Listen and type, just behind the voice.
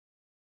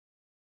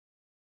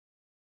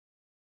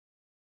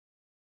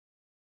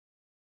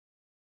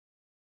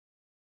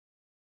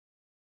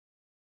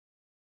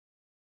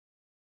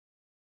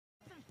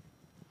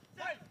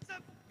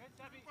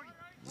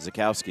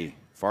Zukowski,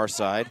 far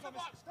side.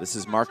 This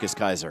is Marcus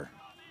Kaiser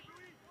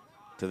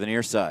to the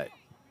near side.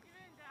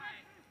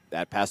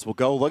 That pass will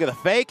go. Look at the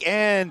fake,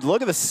 and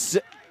look at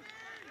the...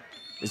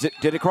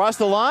 Did it cross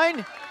the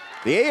line?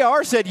 The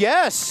AR said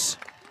yes.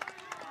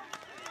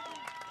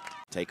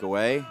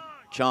 Takeaway,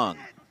 Chung.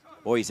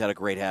 Boy, he's had a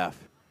great half.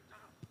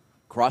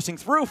 Crossing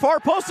through, far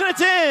post, and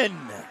it's in!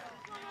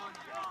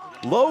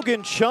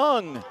 Logan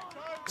Chung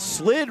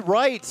slid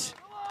right,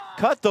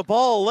 cut the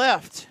ball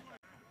left.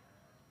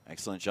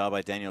 Excellent job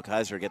by Daniel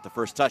Kaiser to get the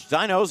first touch.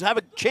 Dinos have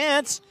a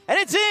chance, and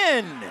it's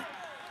in!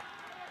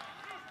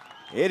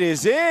 It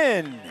is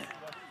in!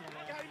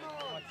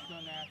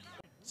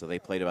 So they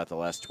played about the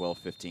last 12,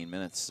 15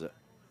 minutes.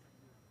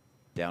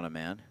 Down a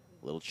man,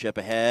 little chip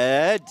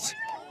ahead.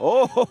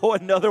 Oh,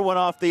 another one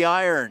off the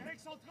iron.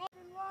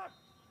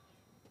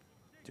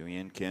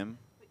 Duyen Kim.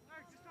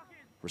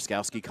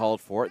 Ruskowski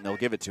called for it, and they'll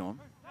give it to him.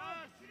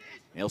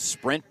 He'll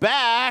sprint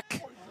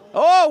back.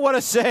 Oh, what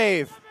a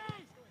save.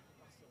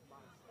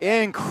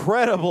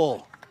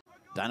 Incredible.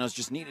 Dinos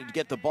just needed to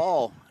get the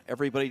ball.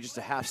 Everybody just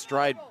a half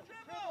stride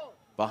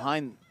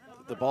behind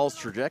the ball's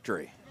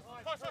trajectory.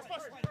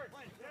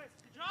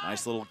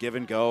 Nice little give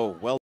and go.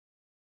 Well